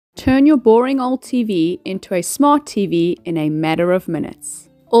Turn your boring old TV into a smart TV in a matter of minutes.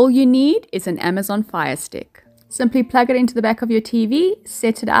 All you need is an Amazon Fire Stick. Simply plug it into the back of your TV,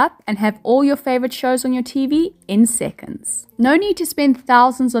 set it up, and have all your favorite shows on your TV in seconds. No need to spend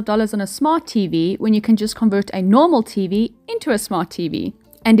thousands of dollars on a smart TV when you can just convert a normal TV into a smart TV.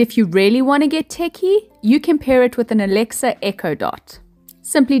 And if you really want to get techie, you can pair it with an Alexa Echo Dot.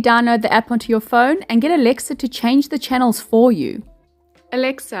 Simply download the app onto your phone and get Alexa to change the channels for you.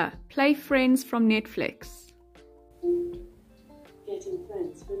 Alexa, play Friends from Netflix. Getting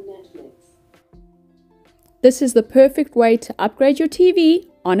Friends from Netflix. This is the perfect way to upgrade your TV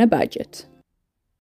on a budget.